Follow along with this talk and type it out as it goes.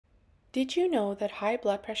Did you know that high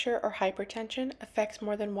blood pressure or hypertension affects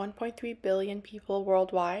more than 1.3 billion people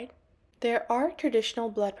worldwide? There are traditional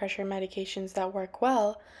blood pressure medications that work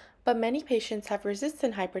well, but many patients have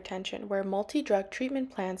resistant hypertension where multi-drug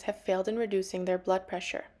treatment plans have failed in reducing their blood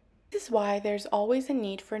pressure. This is why there's always a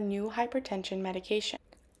need for new hypertension medication.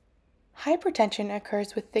 Hypertension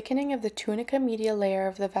occurs with thickening of the tunica media layer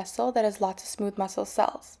of the vessel that has lots of smooth muscle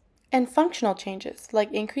cells, and functional changes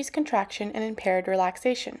like increased contraction and impaired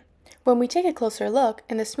relaxation. When we take a closer look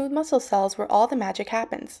in the smooth muscle cells where all the magic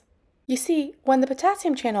happens. You see, when the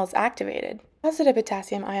potassium channel is activated, positive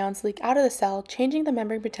potassium ions leak out of the cell, changing the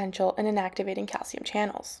membrane potential and inactivating calcium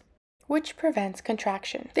channels, which prevents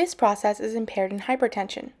contraction. This process is impaired in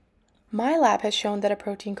hypertension. My lab has shown that a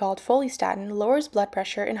protein called follistatin lowers blood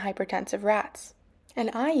pressure in hypertensive rats. And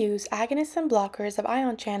I use agonists and blockers of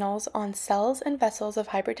ion channels on cells and vessels of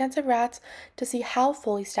hypertensive rats to see how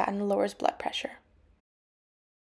follistatin lowers blood pressure.